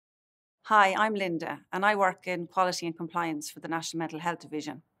Hi, I'm Linda, and I work in Quality and Compliance for the National Mental Health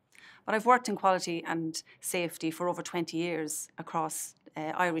Division. But I've worked in quality and safety for over 20 years across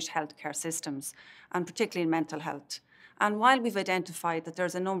Irish healthcare systems, and particularly in mental health. And while we've identified that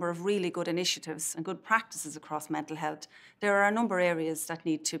there's a number of really good initiatives and good practices across mental health, there are a number of areas that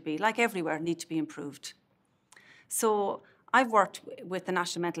need to be, like everywhere, need to be improved. So I've worked with the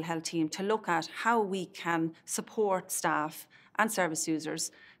National Mental Health team to look at how we can support staff and service users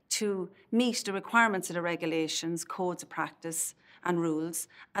to meet the requirements of the regulations, codes of practice and rules,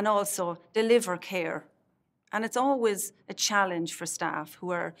 and also deliver care. And it's always a challenge for staff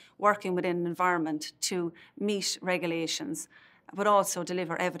who are working within an environment to meet regulations, but also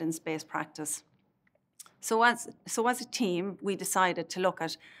deliver evidence-based practice. So as a team, we decided to look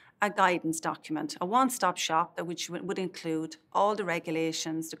at a guidance document, a one-stop shop which would include all the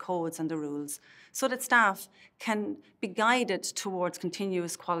regulations, the codes and the rules, so that staff can be guided towards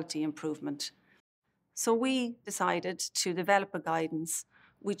continuous quality improvement. So we decided to develop a guidance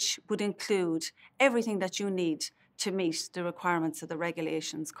which would include everything that you need to meet the requirements of the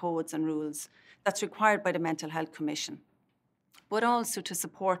regulations, codes and rules that's required by the Mental Health Commission, but also to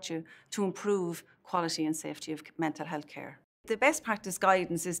support you to improve quality and safety of mental health care. The best practice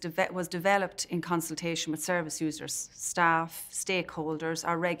guidance was developed in consultation with service users, staff, stakeholders,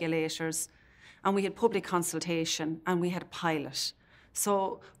 our regulators, and we had public consultation and we had a pilot.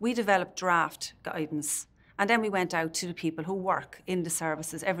 So we developed draft guidance, and then we went out to the people who work in the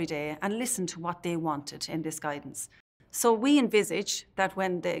services every day and listened to what they wanted in this guidance. So we envisage that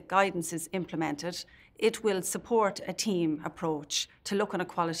when the guidance is implemented, it will support a team approach to look on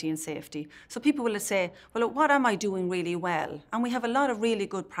equality and safety. So people will say, well, what am I doing really well? And we have a lot of really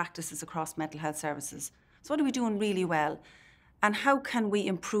good practices across mental health services. So what are we doing really well? And how can we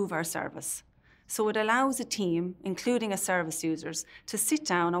improve our service? So it allows a team, including service users, to sit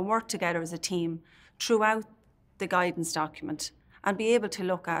down and work together as a team throughout the guidance document and be able to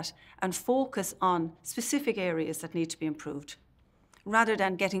look at and focus on specific areas that need to be improved, rather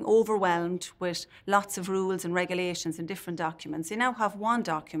than getting overwhelmed with lots of rules and regulations and different documents. You now have one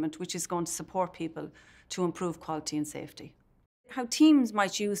document which is going to support people to improve quality and safety. How teams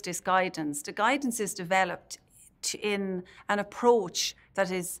might use this guidance. The guidance is developed in an approach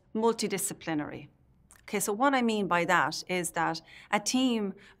that is multidisciplinary. Okay, so what I mean by that is that a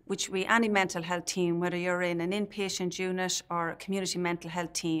team, any mental health team, whether you're in an inpatient unit or a community mental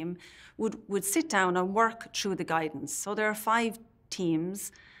health team, would sit down and work through the guidance. So there are 5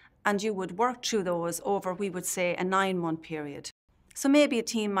 teams, and you would work through those over, we would say, a 9-month period. So maybe a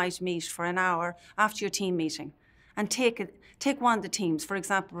team might meet for an hour after your team meeting and take one of the teams, for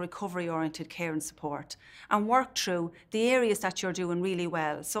example, recovery-oriented care and support, and work through the areas that you're doing really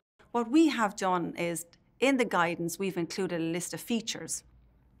well. So what we have done is, in the guidance, we've included a list of features.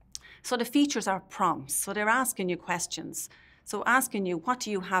 So the features are prompts. So they're asking you questions. So asking you, what do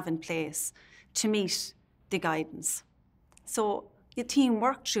you have in place to meet the guidance? So your team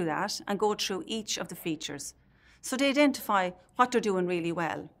work through that and go through each of the features. So they identify what they're doing really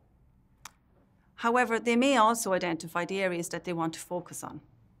well. However, they may also identify the areas that they want to focus on.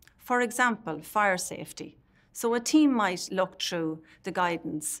 For example, fire safety. So a team might look through the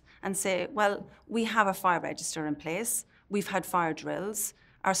guidance and say, well, we have a fire register in place, we've had fire drills,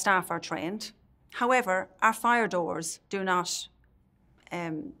 our staff are trained. However, our fire doors do not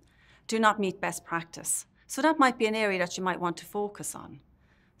meet best practice. So that might be an area that you might want to focus on.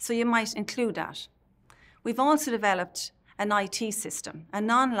 So you might include that. We've also developed an IT system,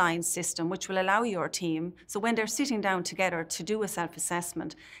 an online system, which will allow your team, so when they're sitting down together to do a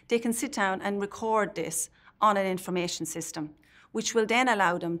self-assessment, they can sit down and record this on an information system, which will then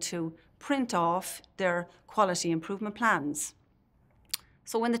allow them to print off their quality improvement plans.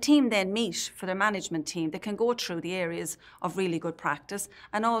 So when the team then meet for their management team, they can go through the areas of really good practice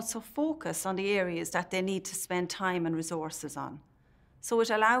and also focus on the areas that they need to spend time and resources on. So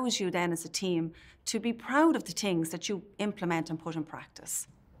it allows you then as a team to be proud of the things that you implement and put in practice.